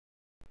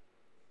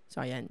So,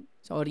 ayan.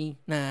 Sorry,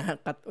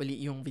 na-cut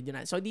uli yung video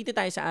na. So, dito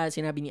tayo sa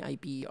sinabi ni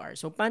IPER.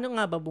 So, paano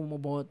nga ba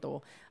bumoboto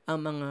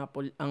ang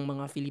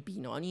mga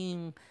Filipino? Ano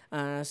yung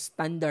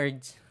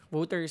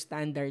voter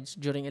standards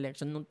during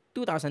election noong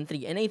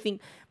 2003? And I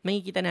think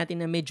makikita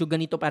natin na medyo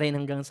ganito pa rin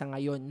hanggang sa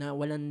ngayon na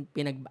walang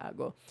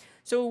pinagbago.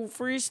 So,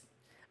 first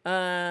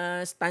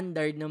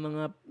standard ng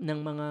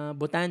mga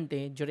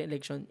botante during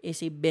election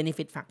is a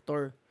benefit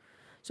factor.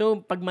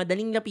 So, pag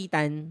madaling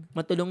lapitan,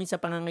 matulungin sa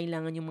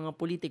pangangailangan yung mga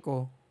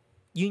politiko,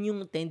 yun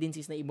yung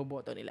tendencies na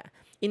iboboto nila.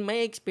 In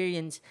my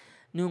experience,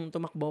 nung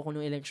tumakbo ako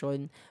ng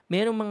election,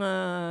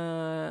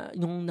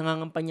 nung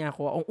nangangampanya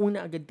ako, ang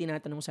una agad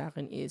tinatanong sa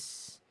akin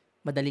is,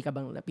 madali ka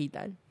bang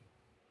lapitan?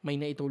 May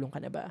naitulong ka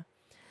na ba?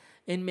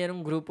 And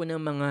merong grupo ng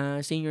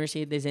mga senior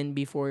citizen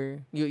before,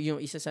 yung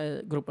isa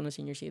sa grupo ng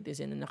senior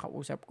citizen na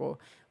nakausap ko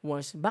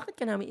was, bakit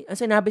ka namin, ang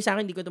sinabi sa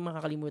akin, hindi ko ito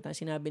makakalimutan,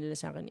 sinabi nila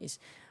sa akin is,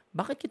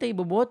 bakit kita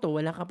iboboto?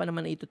 Wala ka pa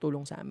naman na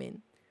itutulong sa amin.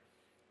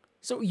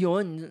 So,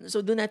 yun.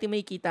 So, doon natin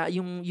makikita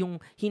yung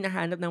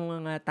hinahanap ng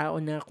mga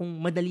tao na kung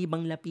madali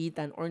bang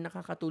lapitan or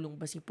nakakatulong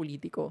ba si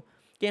politiko.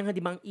 Kaya nga,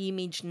 di ba, ang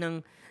image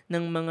ng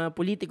mga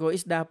politiko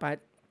is dapat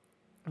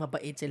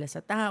mabait sila sa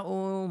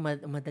tao,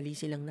 madali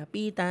silang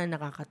lapitan,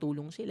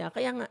 nakakatulong sila.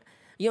 Kaya nga,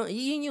 yun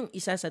yung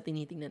isa sa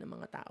tinitingnan ng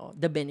mga tao,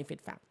 the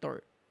benefit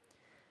factor.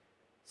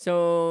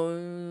 So,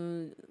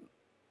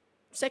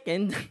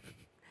 second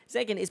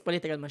is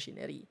political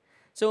machinery.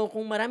 So,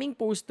 kung maraming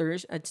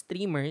posters at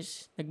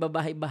streamers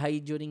nagbabahay-bahay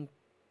during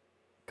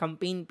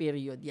campaign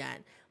period,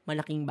 yan,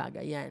 malaking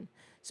bagay yan.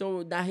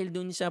 So, dahil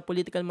dun sa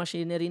political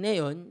machinery na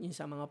yon, yung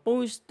sa mga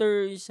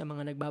posters, sa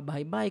mga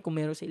nagbabahay-bahay, kung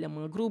meron silang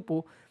mga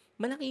grupo,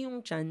 malaki yung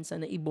chance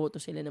na iboto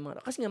sila ng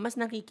mga, kasi nga mas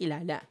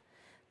nakikilala,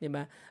 'di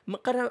ba?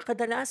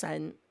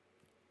 Kadalasan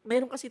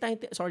meron kasi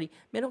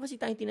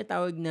tayong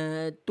tinatawag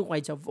na two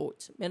kinds of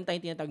votes. Meron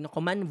tayong tinatawag na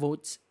command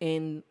votes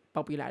and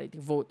popularity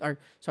vote,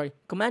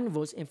 command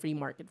votes and free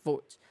market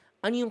votes.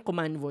 Ano yung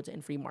command votes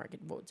and free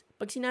market votes?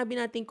 Pag sinabi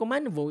natin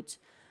command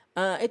votes,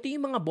 ito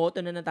yung mga boto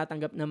na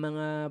natatanggap ng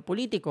mga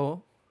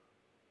politiko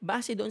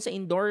base doon sa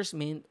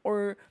endorsement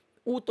or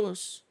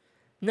utos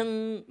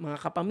ng mga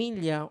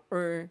kapamilya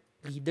or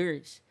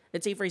leaders.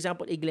 Let's say, for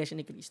example, Iglesia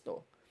ni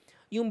Cristo.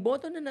 Yung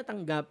boto na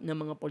natanggap ng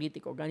mga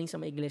politiko galing sa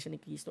mga Iglesia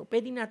ni Cristo,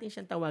 pwede natin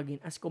siyang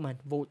tawagin as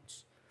command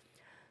votes.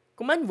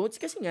 Command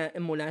votes kasi nga,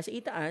 mula sa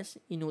itaas,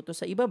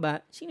 inutos sa ibaba,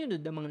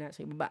 sinunod ang mga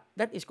nasa ibaba.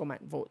 That is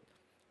command vote.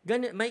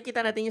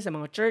 Makikita natin yan sa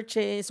mga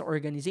churches,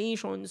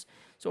 organizations.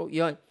 So,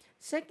 yun.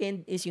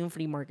 Second is yung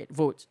free market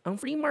votes.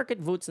 Ang free market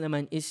votes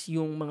naman is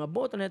yung mga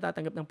boto na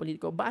natatanggap ng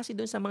politiko base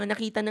doon sa mga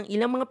nakita ng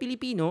ilang mga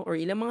Pilipino or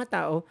ilang mga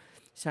tao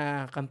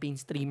sa campaign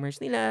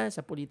streamers nila, sa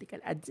political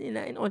ads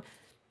nila, and all.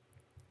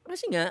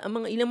 Kasi nga,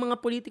 ilang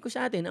mga politiko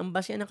sa atin, ang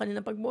basehan ng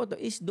kanilang pagboto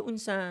is doon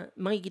sa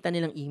makikita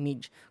nilang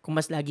image. Kung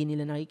mas lagi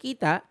nila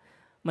nakikita,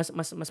 mas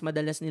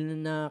madalas nila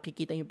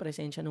nakikita yung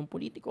presensya ng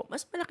politiko,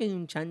 mas malaki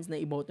yung chance na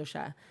iboto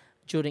siya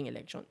during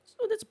election.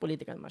 So, that's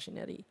political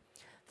machinery.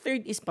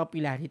 Third is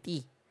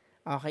popularity.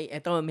 Okay,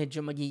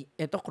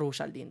 ito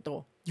crucial din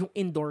to. Yung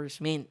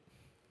endorsement.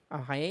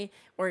 Okay?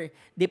 Or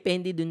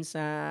depende dun sa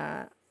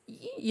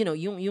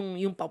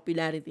yung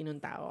popularity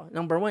ng tao.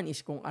 Number one is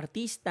kung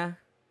artista,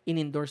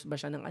 in-endorse ba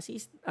siya ng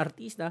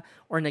artista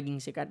or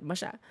naging sikat ba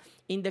siya.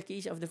 In the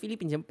case of the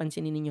Philippines,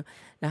 pansinin niyo,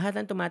 lahat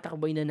ng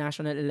tumatakbo na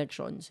national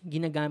elections,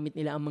 ginagamit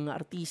nila ang mga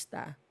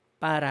artista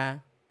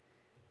para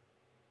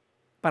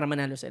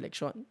manalo sa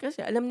eleksyon.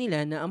 Kasi alam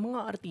nila na ang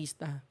mga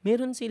artista,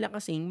 meron sila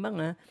kasing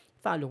mga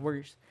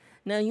followers.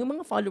 Na yung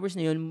mga followers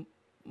na yun,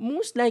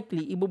 most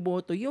likely,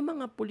 iboboto yung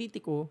mga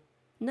politiko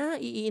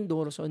na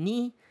i-endorso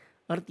ni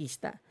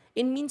artista.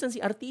 And minsan si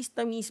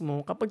artista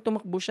mismo, kapag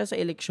tumakbo siya sa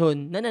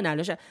eleksyon,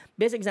 nananalo siya.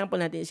 Best example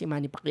natin is si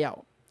Manny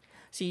Pacquiao.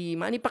 Si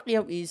Manny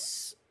Pacquiao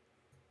is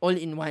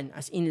all-in-one.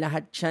 As in,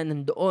 lahat siya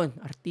nandoon.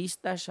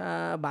 Artista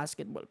siya,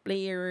 basketball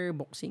player,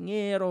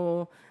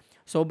 boksingero,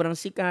 sobrang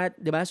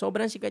sikat, di ba?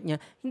 Sobrang sikat niya.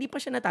 Hindi pa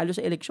siya natalo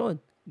sa eleksyon.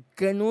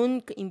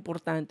 Ganun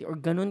ka-importante or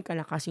ganun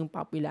kalakas yung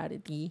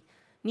popularity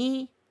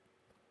ni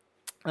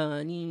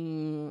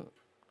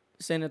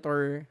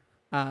Senator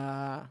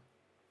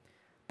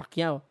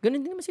Pacquiao.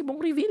 Ganun din naman si Bong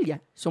Revilla.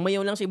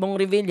 Sumayaw lang si Bong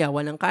Revilla,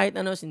 walang kahit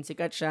ano,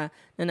 sinsikat siya,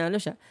 nanalo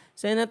siya.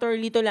 Senator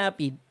Lito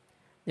Lapid,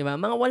 di ba?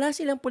 Mga wala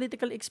silang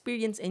political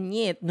experience and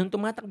yet, nung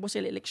tumatakbo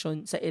sila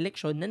sa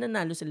eleksyon,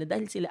 nananalo sila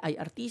dahil sila ay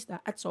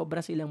artista at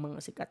sobra silang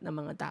mga sikat na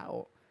mga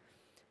tao.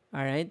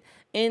 Alright?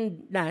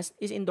 And last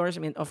is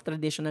endorsement of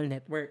traditional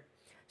network.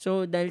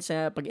 So, dahil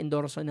sa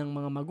pag-endorso ng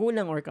mga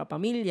magulang or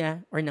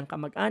kapamilya or ng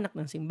kamag-anak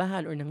ng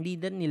simbahan or ng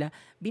leader nila,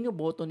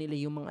 binoboto nila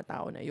yung mga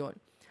tao na yon.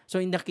 So,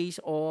 in the case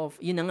of,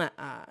 yun na nga,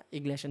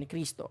 Iglesia ni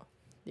Cristo.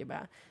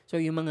 Diba? So,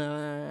 yung mga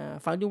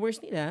followers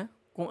nila,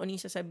 kung ano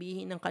yung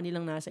sasabihin ng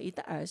kanilang nasa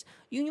itaas,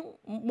 yun yung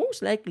most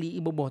likely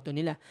iboboto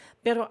nila.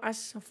 Pero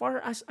as far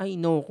as I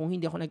know, kung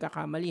hindi ako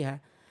nagkakamali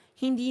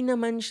hindi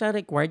naman siya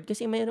required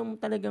kasi mayroong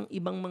talagang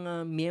ibang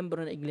mga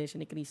miyembro ng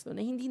Iglesia ni Cristo na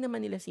hindi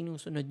naman nila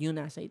sinusunod yung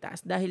nasa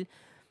itaas dahil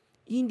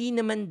hindi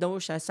naman daw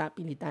siya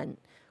sapilitan.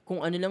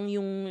 Kung ano lang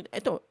yung,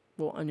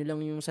 kung ano lang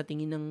yung sa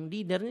tingin ng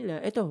leader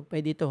nila, eto,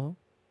 pwede to,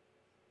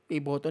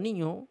 iboto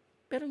ninyo,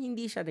 pero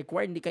hindi siya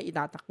required, hindi ka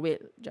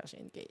itatakwil, just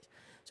in case.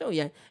 So,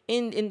 yan.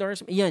 And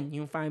endorsement, yan,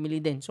 yung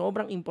family din.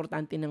 Sobrang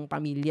importante ng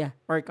pamilya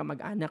or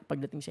kamag-anak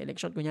pagdating sa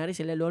election. Kunyari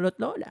sila lolo't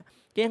lola.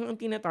 Kaya ang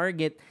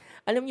tina-target,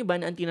 alam nyo ba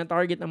na ang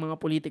tina-target ng mga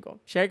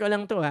politiko? Share ko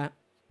lang to ha.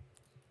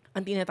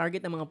 Ang tina-target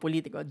ng mga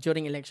politiko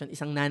during election,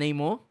 isang nanay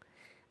mo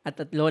at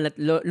lolo't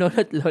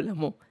lola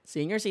mo.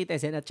 Senior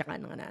citizen at saka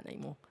ng nanay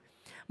mo.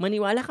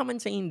 Maniwala ka man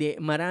sa hindi,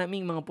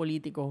 maraming mga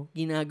politiko,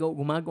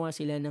 gumagawa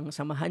sila ng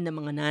samahan ng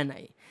mga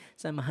nanay,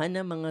 samahan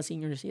ng mga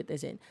senior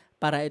citizen,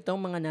 para itong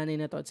mga nanay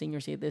na to at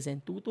senior citizen,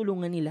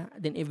 tutulungan nila,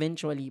 then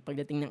eventually,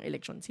 pagdating ng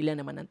election, sila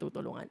naman ang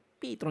tutulungan.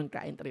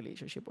 Patron-client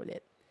relationship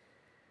ulit.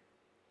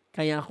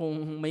 Kaya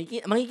kung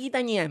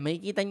makikita niyo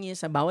yan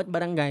sa bawat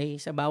barangay,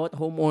 sa bawat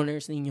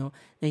homeowners ninyo,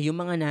 na yung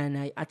mga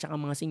nanay at saka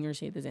mga senior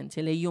citizens,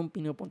 sila yung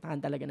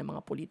pinupuntahan talaga ng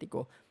mga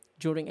politiko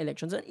during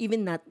elections, and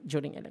even not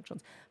during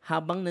elections.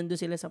 Habang nandun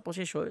sila sa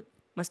posisyon,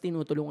 mas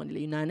tinutulungan nila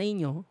yung nanay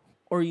nyo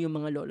or yung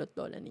mga lolo't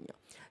lola ninyo.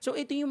 So,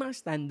 ito yung mga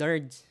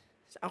standards.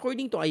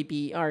 According to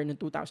IPER noong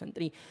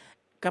 2003,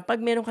 kapag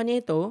meron ka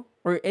nito,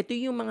 or ito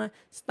yung mga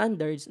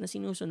standards na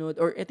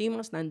sinusunod, or ito yung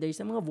mga standards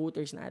ng mga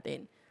voters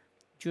natin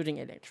during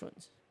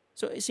elections.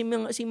 So, si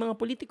mga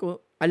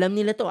politiko, alam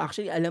nila to.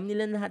 Actually, alam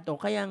nila lahat to.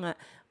 Kaya nga,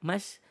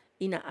 mas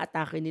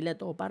inaatake nila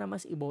to para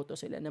mas iboto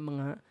sila ng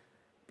mga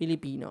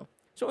Pilipino.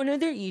 So,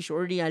 another issue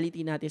or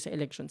reality natin sa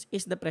elections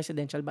is the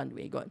presidential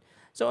bandwagon.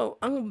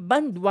 So, ang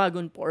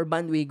bandwagon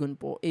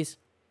po is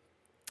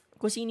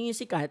kung sino yung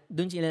sikat,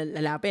 dun sila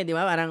lalapit, di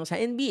ba? Parang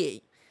sa NBA.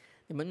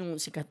 Di ba? Nung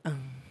sikat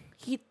ang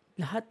hit,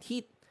 lahat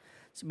hit.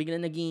 So, bigla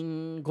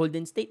naging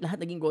Golden State,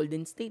 lahat naging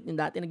Golden State. Yung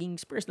dati naging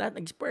Spurs, lahat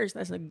nag-Spurs.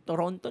 Tapos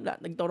nag-Toronto,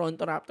 lahat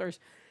nag-Toronto Raptors.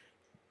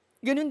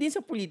 Ganun din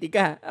sa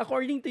politika.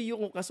 According to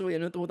Yuko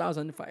Kasuya noong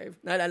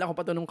 2005, naalala ko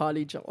pa to nung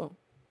college ako.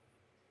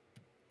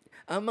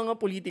 Ang mga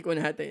politiko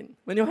natin,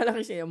 maniwala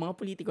kasi ang mga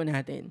politiko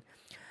natin,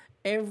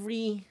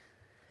 every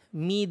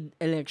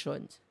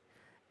mid-elections,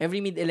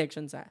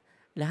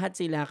 lahat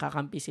sila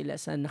kakampi sila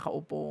sa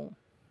nakaupong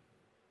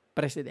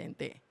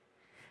presidente.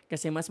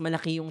 Kasi mas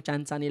malaki yung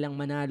tsansa nilang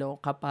manalo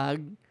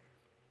kapag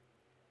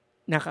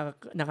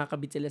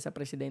nakakabit sila sa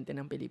presidente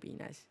ng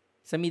Pilipinas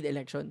sa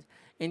mid-elections.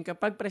 And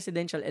kapag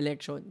presidential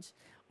elections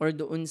or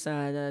doon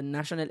sa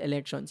national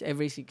elections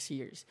every 6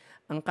 years,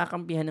 ang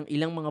kakampihan ng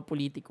ilang mga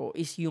politiko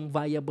is yung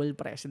viable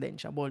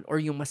presidentiable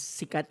or yung mas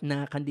sikat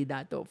na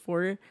kandidato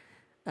for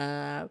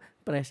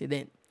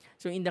president.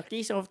 So in the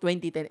case of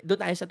 2010, doon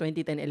tayo sa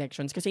 2010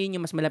 elections kasi yun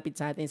yung mas malapit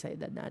sa atin sa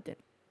edad natin.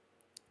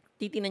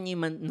 Titinan niyo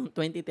yung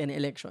 2010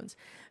 elections.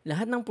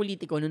 Lahat ng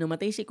politiko, nung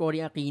namatay si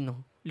Cory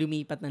Aquino,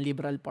 lumipat ng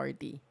Liberal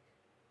Party.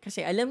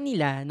 Kasi alam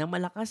nila na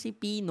malakas si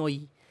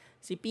Pinoy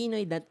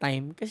that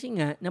time kasi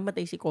nga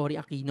namatay si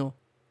Cory Aquino.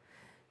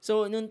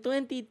 So, noong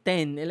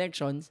 2010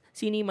 elections,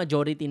 sino yung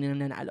majority na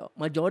nanalo?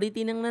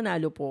 Majority ng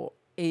nanalo po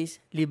is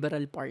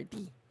Liberal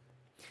Party.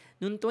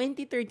 Noong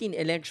 2013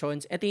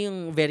 elections, ito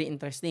yung very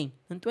interesting.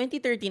 Noong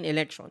 2013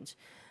 elections,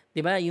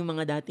 di ba, yung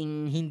mga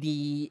dating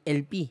hindi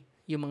LP,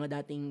 yung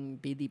mga dating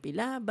PDP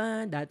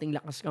laban, dating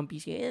lakas kang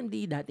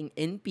PCMD, dating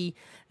NP,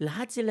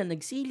 lahat sila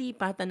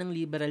nagsilipatan ng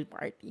Liberal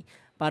Party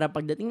para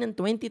pagdating ng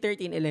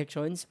 2013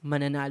 elections,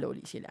 mananalo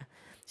ulit sila.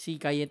 Si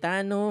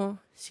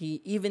Cayetano,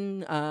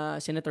 even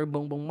Senator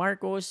Bongbong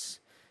Marcos,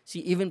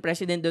 even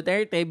President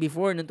Duterte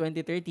before no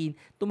 2013,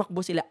 tumakbo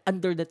sila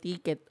under the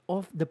ticket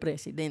of the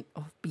President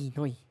of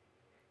Pinoy.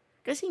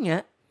 Kasi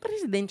nga,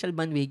 presidential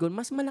bandwagon,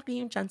 mas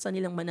malaki yung chance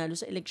nilang manalo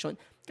sa election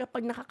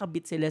kapag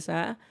nakakabit sila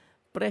sa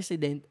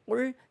president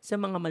or sa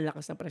mga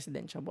malakas na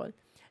presidentiable.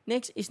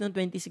 Next is noong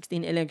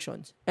 2016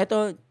 elections.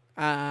 Ito,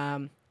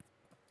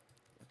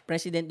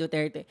 President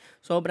Duterte,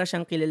 sobra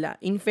siyang kilala.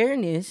 In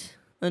fairness,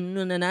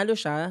 nung nanalo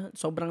siya,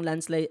 sobrang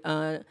landslide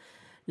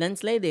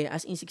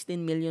as in 16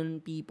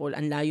 million people.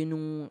 Ang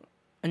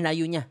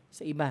layo niya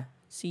sa iba.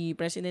 Si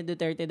President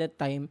Duterte that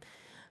time,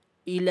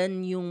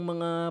 ilan yung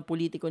mga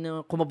politiko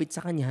na kumabit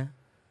sa kanya,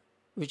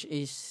 which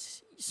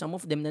is some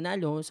of them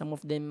nanalo, some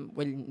of them,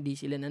 well, hindi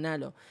sila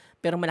nanalo.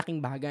 Pero malaking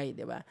bagay,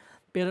 di ba?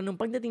 Pero nung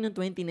pagdating ng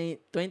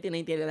 2019,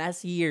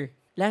 last year,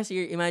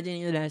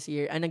 imagine nyo last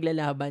year, ang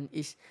naglalaban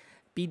is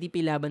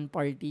PDP Laban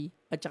Party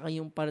at saka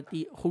yung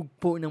party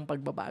Hugpo ng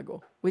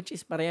Pagbabago, which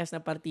is parehas na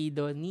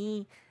partido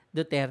ni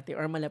Duterte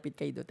or malapit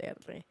kay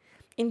Duterte.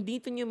 And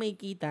dito nyo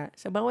makikita,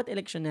 sa bawat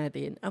election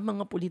natin, ang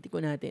mga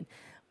politiko natin,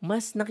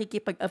 mas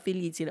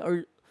nakikipag-affiliate sila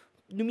or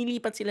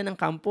lumilipat sila ng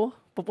kampo,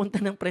 pupunta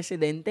ng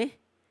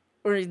presidente,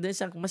 or doon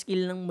sa mas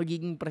kilalang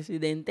magiging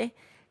presidente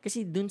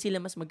kasi doon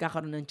sila mas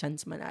magkakaroon ng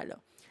chance manalo.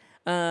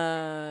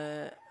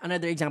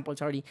 Another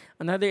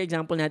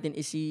example natin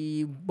is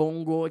si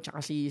Bongo at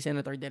si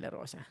Senator De La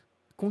Rosa.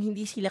 Kung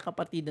hindi sila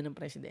kapartido ng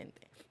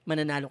presidente,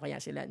 mananalo kaya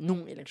sila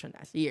nung election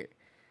last year?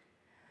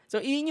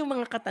 So, yun yung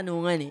mga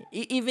katanungan eh.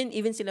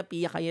 Even sila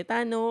Pia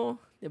Cayetano,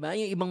 'di ba?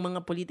 Yung ibang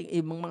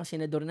mga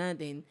senador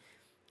natin,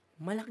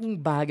 malaking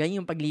bagay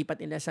yung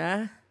paglipat nila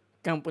sa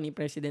kampo ni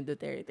President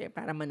Duterte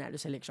para manalo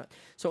sa eleksyon.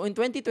 So in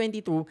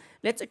 2022,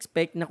 let's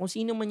expect na kung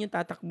sino man yung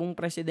tatakbong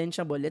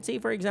presidentiable, let's say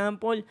for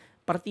example,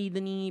 partido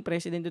ni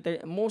President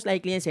Duterte, most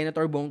likely yan,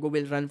 Senator Bongo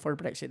will run for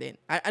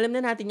president. Alam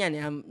na natin yan,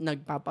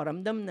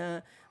 nagpaparamdam na,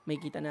 may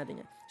kita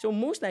natin yan. So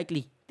most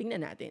likely,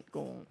 tingnan natin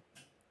kung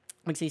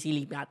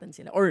magsisilipatan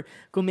sila. Or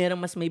kung merong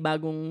mas may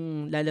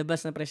bagong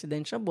lalabas na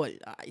presidentiable,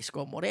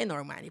 Isko Moreno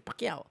or Manny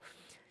Pacquiao.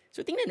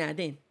 So tingnan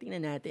natin.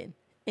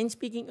 And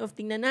speaking of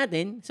tingnan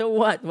natin, so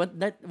what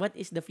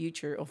is the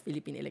future of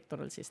Philippine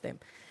electoral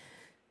system?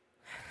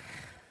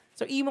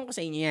 So iwan ko sa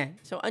inyo yan.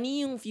 So ano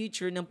yung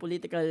future ng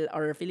political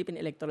or Philippine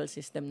electoral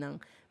system ng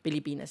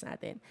Pilipinas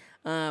natin?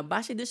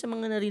 Base doon sa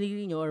mga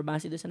naririnig nyo or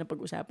base doon sa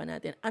napag-usapan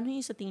natin, ano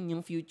yung sa tingin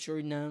yung future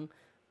ng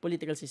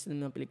political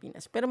system ng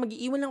Pilipinas? Pero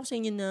mag-iwan lang ako sa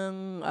inyo ng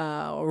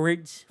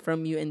words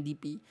from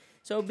UNDP.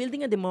 So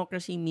building a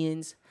democracy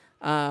means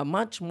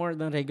much more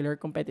than regular,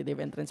 competitive,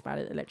 and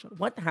transparent election.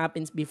 What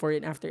happens before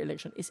and after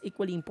election is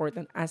equally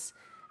important as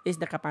is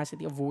the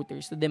capacity of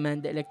voters to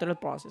demand the electoral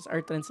process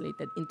are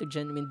translated into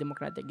genuine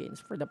democratic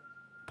gains for the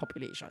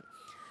population.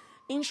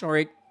 In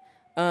short,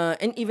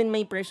 and even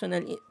my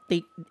personal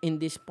take in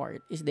this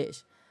part is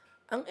this.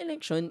 Ang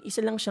election,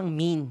 isa lang siyang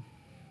mean.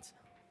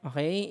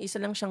 Okay?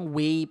 Isa lang siyang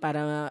way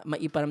para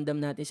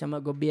maiparamdam natin sa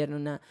mga gobyerno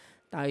na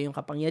tayo yung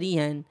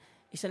kapangyarihan.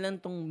 Isa lang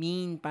tong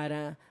mean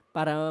para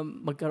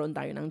magkaroon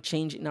tayo ng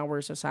change in our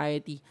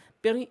society.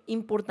 Pero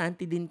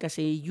importante din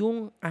kasi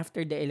yung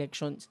after the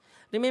elections.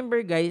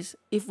 Remember guys,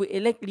 if we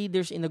elect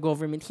leaders in the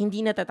government,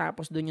 hindi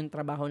natatapos doon yung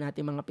trabaho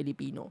natin mga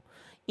Pilipino.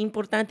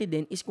 Importante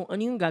din is kung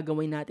ano yung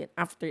gagawin natin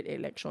after the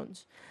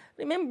elections.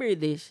 Remember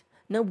this,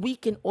 na we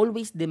can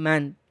always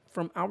demand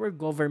from our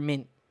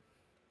government.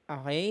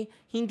 Okay?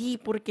 Hindi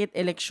porket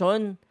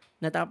election,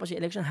 natapos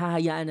yung election,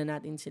 hahayaan na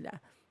natin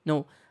sila.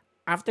 No.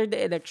 After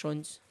the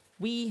elections,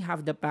 we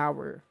have the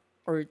power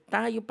or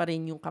tayo pa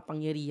rin yung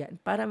kapangyarihan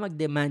para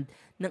mag-demand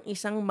ng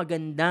isang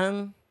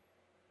magandang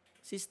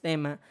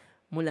sistema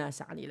mula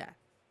sa kanila.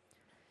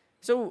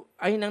 So,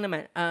 ayun lang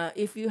naman.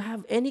 If you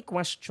have any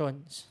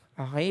questions,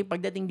 okay,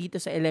 pagdating dito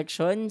sa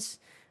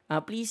elections,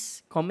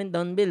 please comment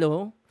down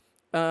below.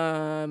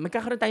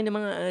 Magkakaroon tayo ng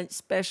mga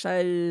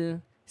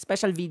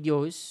special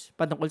videos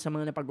patungkol sa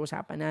mga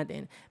napag-usapan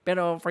natin.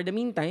 Pero for the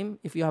meantime,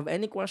 if you have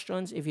any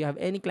questions, if you have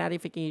any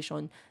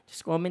clarification,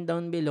 just comment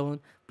down below.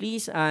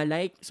 Please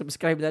like,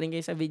 subscribe na rin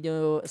kayo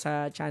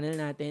sa channel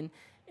natin.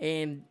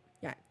 And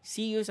yeah,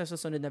 see you sa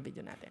susunod na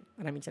video natin.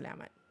 Maraming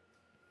salamat.